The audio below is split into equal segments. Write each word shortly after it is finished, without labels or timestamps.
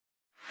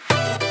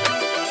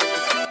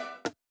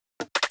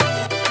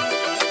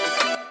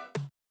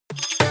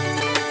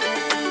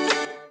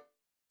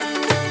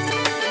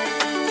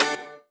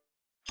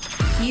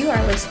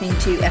listening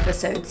to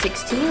episode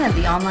 16 of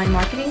the Online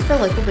Marketing for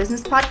Local Business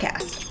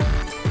podcast.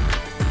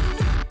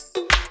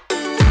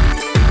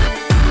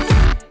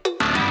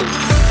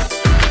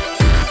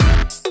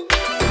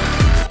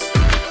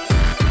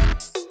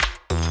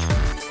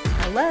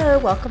 Hello,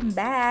 welcome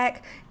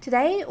back.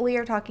 Today we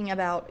are talking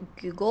about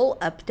Google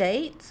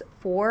updates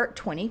for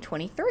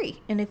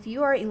 2023. And if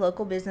you are a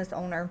local business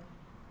owner,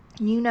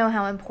 you know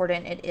how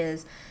important it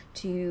is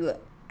to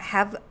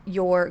have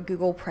your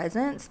Google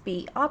presence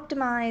be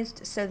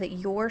optimized so that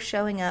you're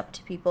showing up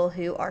to people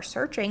who are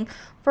searching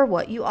for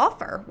what you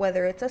offer,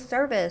 whether it's a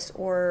service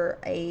or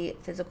a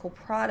physical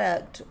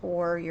product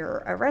or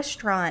you're a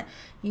restaurant.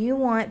 You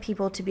want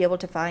people to be able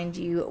to find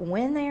you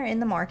when they're in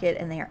the market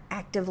and they are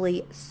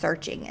actively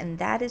searching, and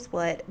that is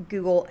what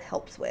Google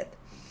helps with.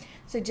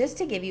 So just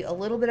to give you a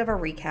little bit of a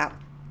recap,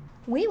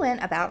 we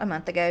went about a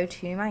month ago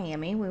to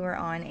Miami. We were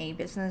on a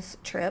business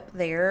trip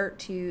there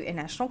to a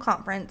national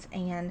conference,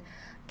 and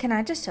can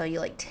I just tell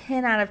you,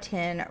 10 out of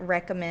 10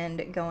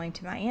 recommend going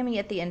to Miami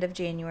at the end of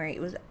January.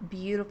 It was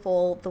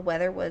beautiful. The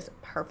weather was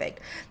perfect.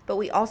 But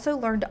we also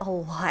learned a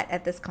lot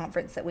at this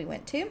conference that we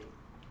went to.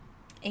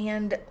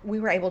 And we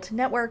were able to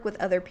network with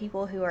other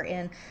people who are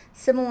in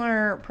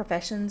similar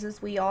professions as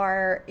we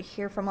are,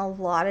 hear from a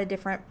lot of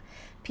different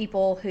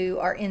people who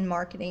are in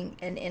marketing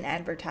and in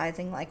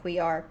advertising like we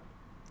are.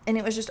 And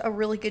it was just a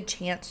really good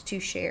chance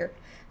to share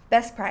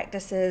best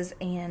practices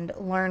and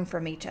learn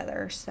from each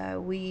other.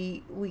 So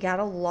we got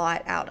a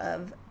lot out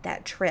of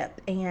that trip.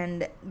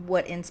 And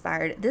what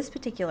inspired this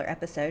particular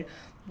episode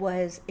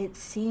was it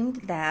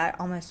seemed that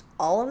almost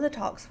all of the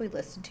talks we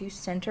listened to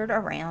centered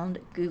around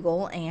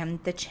Google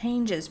and the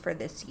changes for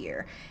this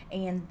year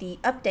and the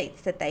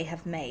updates that they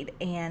have made.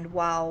 And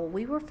while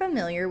we were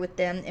familiar with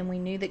them and we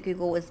knew that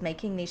Google was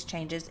making these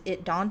changes,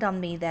 it dawned on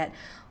me that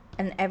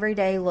an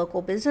everyday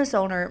local business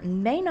owner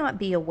may not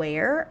be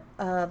aware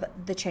of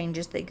the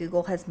changes that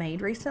Google has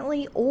made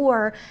recently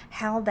or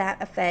how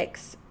that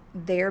affects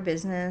their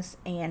business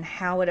and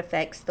how it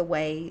affects the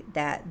way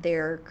that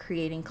they're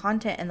creating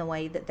content and the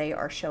way that they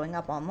are showing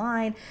up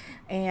online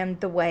and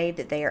the way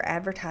that they are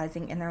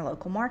advertising in their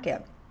local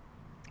market.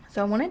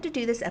 So I wanted to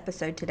do this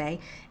episode today,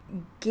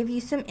 give you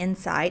some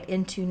insight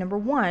into, number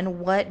one,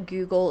 what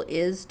Google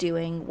is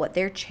doing, what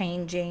they're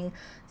changing,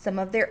 some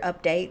of their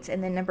updates,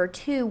 and then number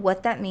two,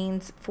 what that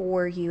means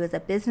for you as a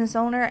business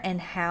owner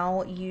and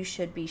how you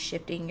should be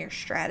shifting your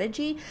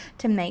strategy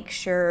to make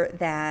sure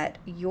that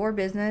your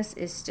business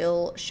is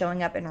still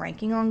showing up and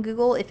ranking on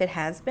Google if it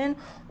has been,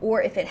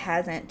 or if it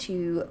hasn't,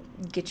 to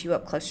get you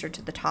up closer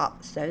to the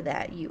top so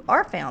that you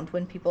are found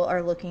when people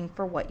are looking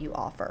for what you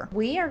offer.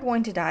 We are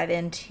going to dive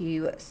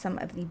into some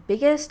of the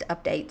biggest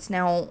updates.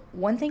 Now,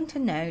 one thing to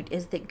note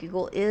is that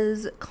Google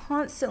is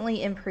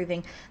constantly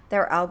improving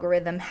their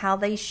algorithm, how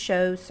they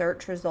show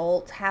search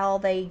results, how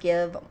they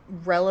give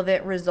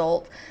relevant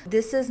results.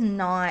 This is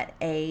not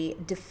a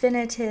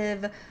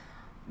definitive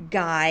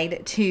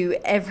guide to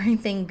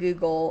everything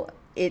Google.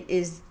 It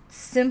is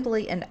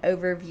simply an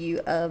overview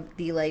of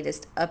the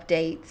latest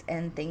updates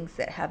and things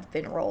that have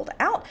been rolled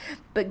out.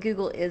 But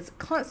Google is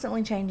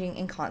constantly changing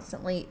and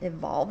constantly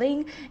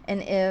evolving.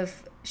 And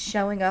if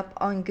showing up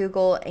on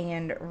Google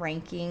and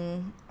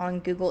ranking on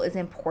Google is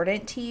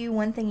important to you,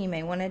 one thing you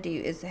may want to do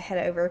is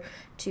head over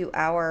to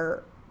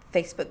our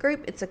Facebook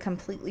group. It's a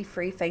completely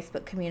free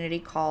Facebook community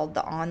called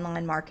the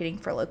Online Marketing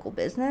for Local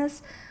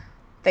Business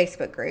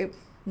Facebook group.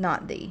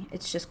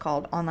 It's just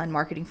called Online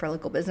Marketing for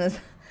Local Business.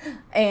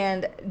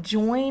 And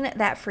join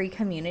that free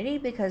community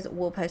because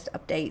we'll post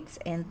updates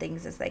and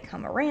things as they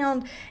come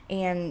around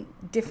and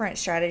different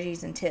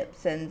strategies and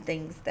tips and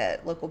things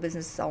that local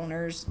business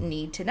owners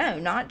need to know,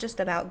 not just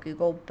about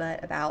Google,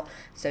 but about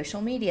social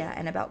media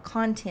and about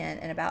content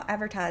and about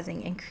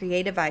advertising and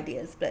creative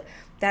ideas. But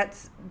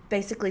that's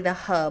basically the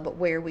hub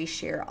where we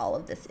share all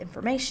of this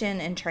information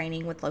and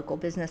training with local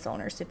business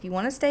owners. So if you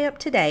want to stay up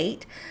to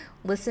date,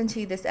 listen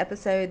to this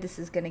episode. This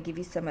is going to give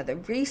you some of the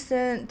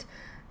recent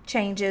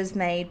changes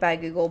made by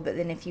Google, but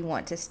then if you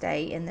want to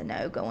stay in the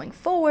know going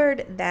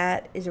forward,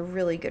 that is a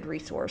really good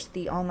resource,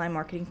 the Online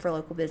Marketing for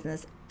Local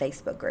Business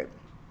Facebook group.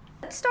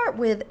 Let's start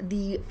with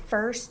the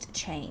first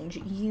change.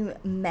 You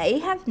may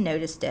have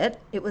noticed it.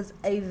 It was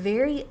a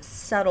very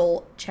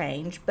subtle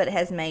change, but it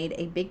has made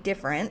a big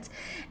difference,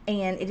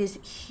 and it is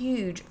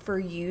huge for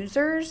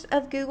users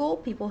of Google,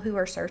 people who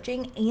are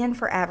searching, and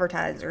for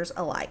advertisers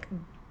alike.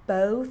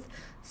 Both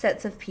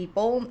sets of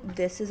people,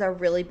 this is a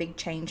really big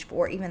change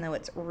for, even though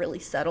it's really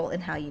subtle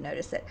in how you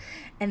notice it.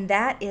 And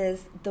that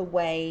is the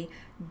way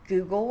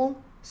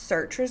Google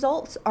search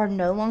results are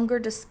no longer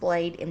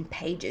displayed in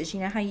pages.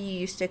 You know how you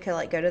used to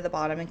go to the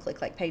bottom and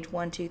click page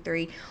 1, 2,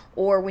 3,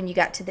 or when you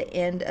got to the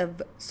end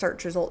of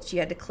search results, you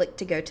had to click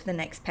to go to the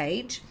next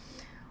page.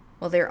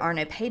 Well, there are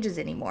no pages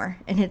anymore.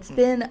 And it's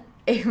been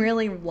a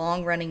really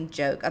long running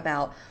joke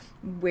about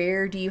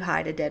where do you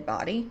hide a dead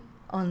body?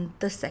 On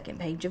the second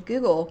page of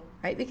Google,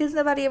 right? Because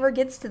nobody ever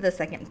gets to the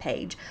second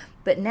page.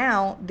 But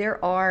now there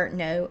are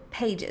no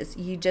pages.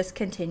 You just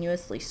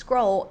continuously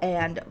scroll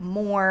and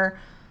more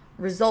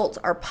results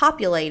are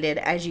populated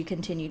as you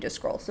continue to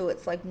scroll. So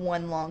it's like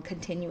one long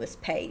continuous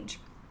page.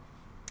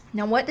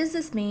 Now, what does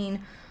this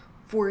mean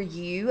for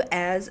you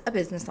as a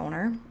business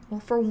owner? Well,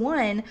 for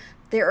one,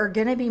 there are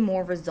going to be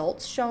more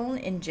results shown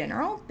in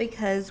general,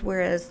 because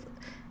whereas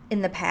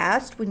in the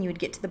past, when you would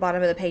get to the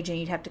bottom of the page and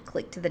you'd have to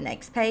click to the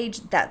next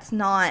page, that's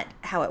not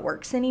how it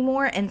works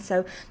anymore. And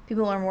so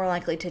people are more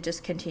likely to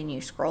just continue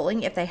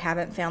scrolling if they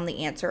haven't found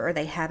the answer or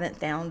they haven't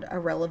found a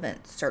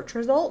relevant search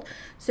result.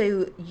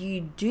 So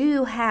you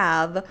do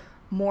have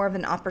more of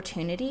an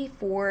opportunity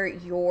for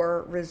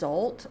your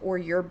result or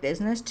your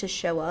business to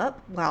show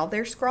up while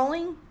they're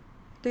scrolling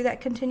through that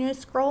continuous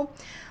scroll.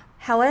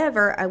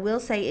 However, I will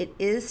say it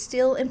is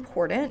still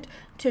important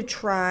to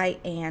try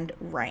and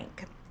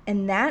rank.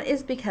 And that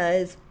is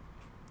because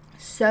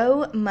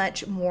so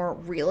much more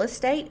real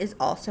estate is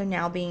also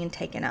now being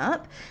taken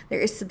up.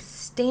 There is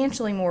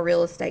substantially more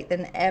real estate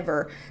than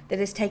ever that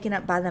is taken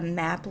up by the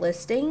map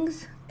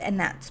listings. And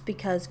that's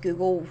because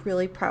Google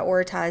really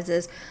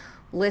prioritizes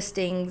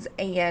listings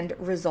and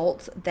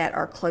results that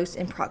are close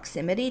in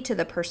proximity to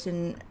the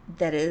person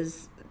that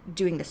is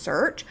doing the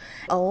search.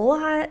 A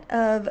lot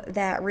of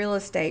that real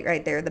estate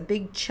right there, the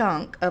big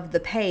chunk of the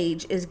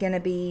page, is going to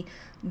be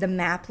the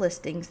map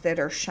listings that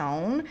are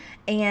shown,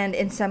 and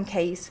in some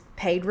case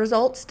paid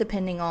results,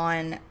 depending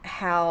on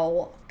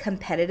how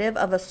competitive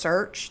of a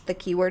search the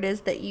keyword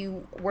is that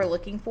you were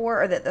looking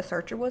for or that the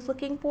searcher was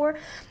looking for.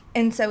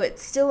 And so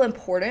it's still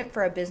important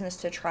for a business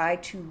to try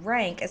to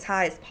rank as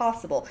high as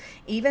possible,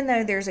 even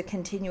though there's a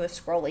continuous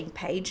scrolling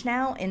page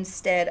now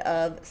instead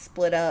of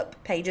split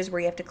up pages where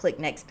you have to click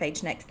next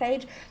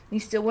page. You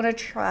still want to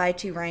try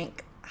to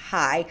rank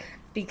high,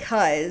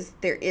 because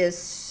there is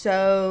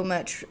so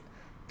much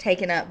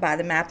taken up by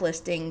the map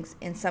listings,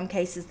 in some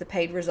cases the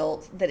paid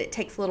results, that it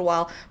takes a little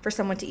while for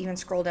someone to even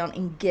scroll down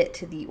and get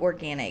to the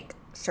organic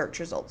search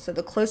results. So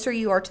the closer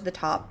you are to the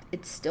top,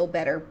 it's still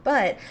better,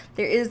 but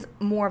there is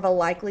more of a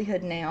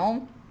likelihood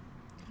now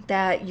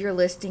that your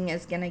listing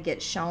is going to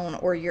get shown,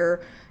 or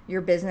your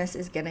business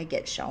is going to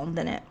get shown,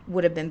 than it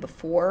would have been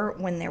before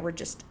when there were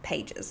just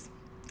pages.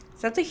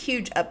 So that's a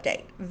huge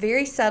update.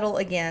 Very subtle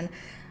again,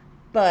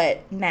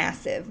 but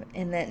massive,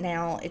 in that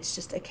now it's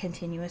just a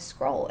continuous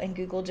scroll and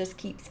Google just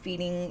keeps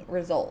feeding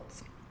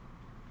results.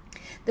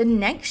 The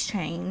next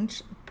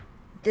change,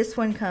 this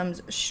one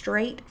comes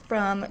straight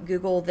from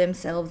Google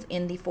themselves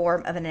in the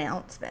form of an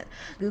announcement.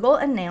 Google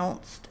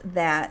announced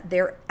that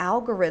their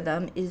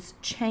algorithm is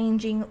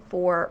changing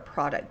for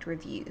product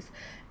reviews.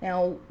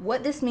 Now,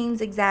 what this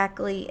means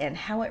exactly, and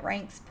how it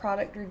ranks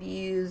product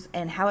reviews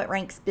and how it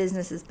ranks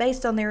businesses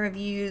based on their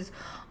reviews,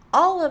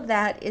 all of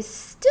that is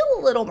still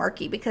a little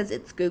murky, because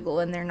it's Google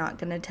and they're not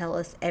going to tell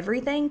us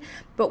everything.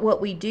 But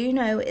what we do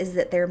know is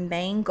that their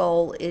main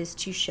goal is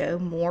to show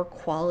more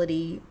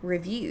quality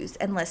reviews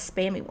and less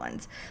spammy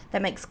ones.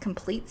 That makes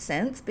complete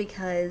sense,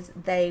 because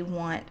they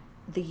want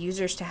the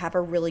users to have a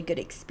really good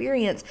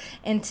experience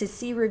and to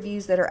see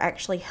reviews that are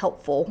actually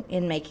helpful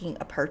in making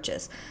a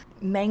purchase.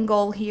 Main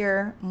goal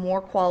here,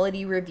 more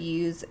quality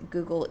reviews.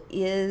 Google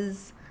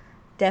is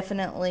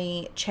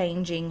definitely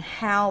changing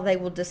how they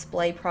will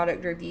display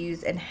product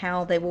reviews and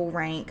how they will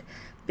rank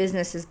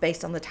businesses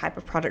based on the type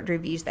of product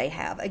reviews they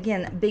have.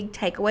 Again, big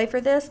takeaway for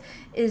this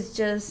is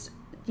just,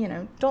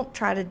 don't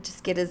try to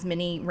just get as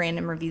many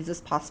random reviews as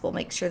possible.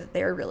 Make sure that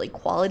they're really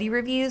quality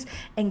reviews,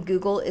 and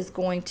Google is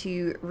going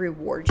to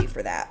reward you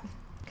for that.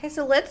 Okay,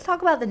 so let's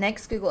talk about the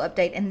next Google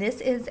update, and this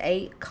is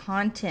a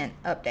content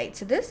update.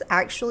 So this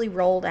actually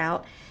rolled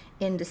out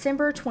in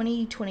December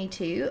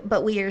 2022,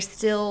 but we are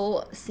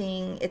still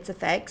seeing its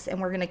effects, and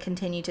we're going to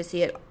continue to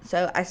see it.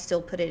 So I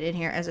still put it in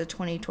here as a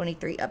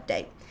 2023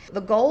 update. The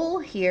goal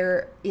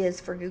here is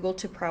for Google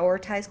to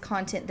prioritize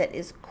content that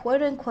is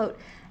quote unquote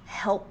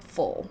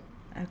helpful.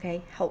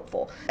 Okay,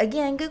 helpful.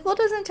 Again, Google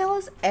doesn't tell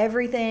us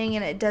everything,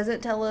 and it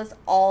doesn't tell us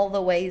all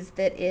the ways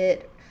that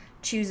it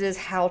chooses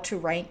how to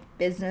rank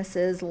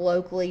businesses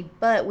locally,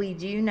 but we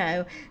do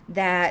know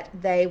that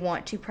they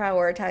want to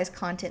prioritize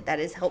content that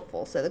is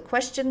helpful. So the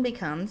question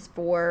becomes,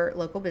 for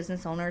local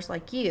business owners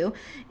like you,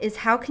 is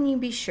how can you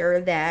be sure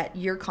that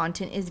your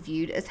content is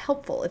viewed as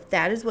helpful? If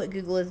that is what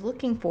Google is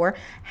looking for,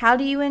 how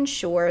do you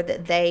ensure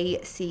that they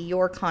see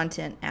your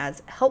content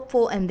as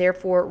helpful and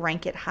therefore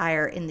rank it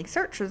higher in the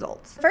search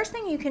results? First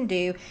thing you can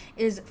do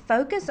is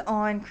focus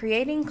on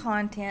creating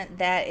content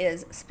that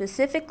is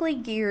specifically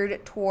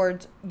geared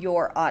towards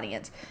your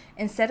audience.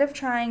 Instead of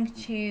trying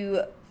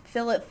to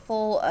fill it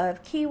full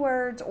of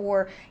keywords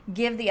or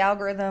give the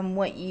algorithm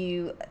what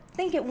you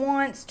think it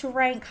wants to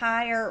rank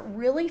higher,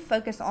 really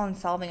focus on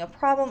solving a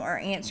problem or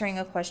answering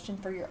a question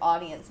for your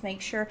audience. Make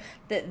sure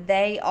that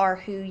they are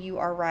who you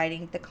are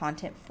writing the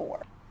content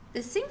for.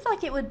 This seems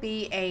like it would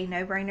be a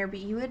no-brainer, but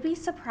you would be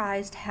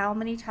surprised how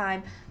many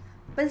times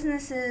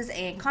businesses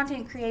and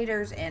content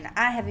creators, and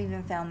I have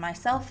even found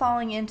myself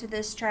falling into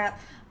this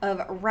trap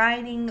of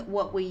writing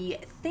what we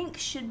think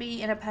should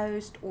be in a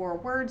post or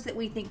words that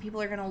we think people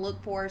are going to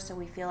look for. So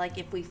we feel like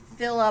if we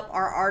fill up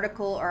our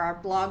article or our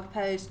blog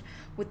post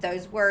with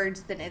those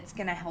words, then it's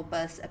going to help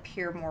us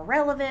appear more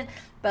relevant.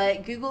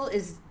 But Google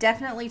is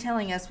definitely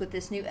telling us with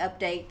this new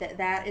update that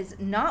that is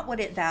not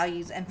what it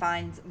values and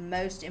finds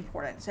most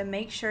important. So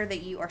make sure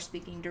that you are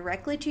speaking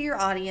directly to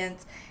your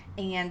audience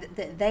and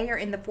that they are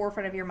in the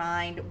forefront of your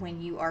mind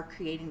when you are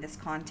creating this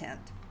content.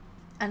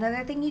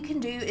 Another thing you can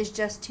do is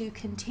just to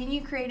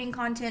continue creating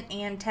content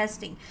and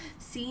testing,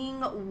 seeing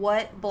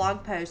what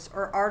blog posts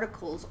or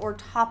articles or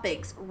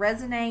topics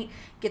resonate,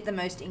 get the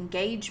most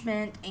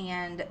engagement,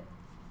 and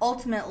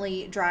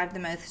ultimately drive the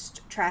most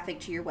traffic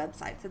to your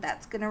website. So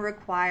that's going to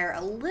require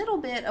a little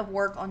bit of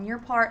work on your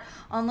part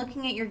on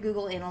looking at your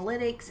Google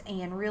Analytics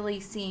and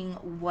really seeing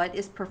what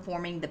is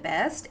performing the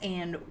best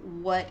and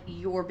what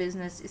your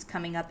business is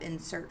coming up in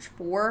search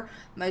for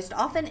most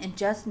often, and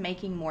just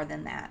making more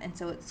than that. And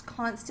so it's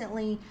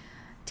constantly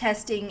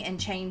testing and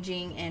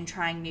changing and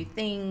trying new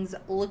things,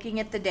 looking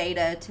at the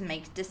data to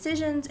make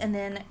decisions, and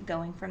then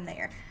going from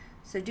there.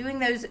 So doing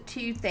those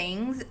two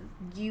things,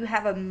 you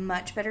have a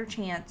much better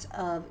chance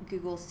of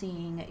Google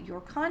seeing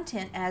your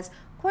content as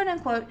quote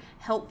unquote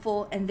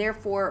helpful and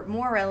therefore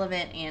more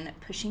relevant and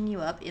pushing you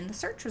up in the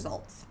search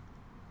results.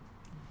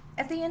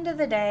 At the end of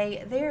the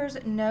day,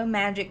 there's no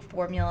magic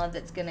formula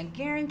that's going to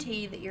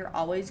guarantee that you're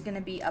always going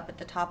to be up at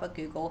the top of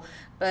Google,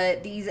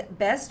 but these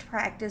best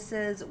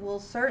practices will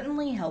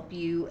certainly help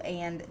you,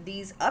 and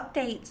these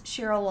updates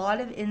share a lot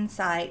of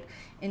insight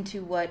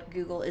into what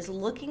Google is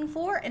looking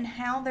for and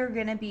how they're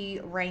going to be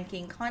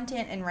ranking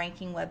content and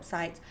ranking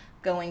websites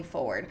going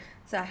forward.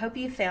 So I hope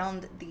you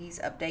found these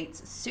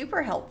updates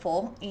super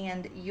helpful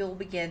and you'll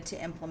begin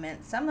to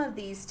implement some of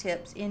these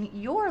tips in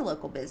your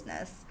local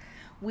business.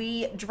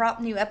 We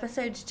drop new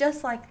episodes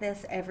just like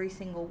this every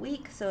single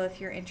week, so if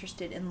you're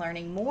interested in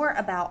learning more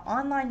about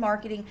online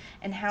marketing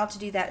and how to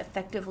do that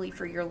effectively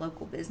for your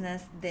local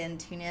business, then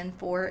tune in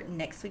for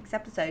next week's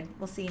episode.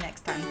 We'll see you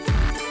next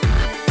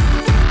time.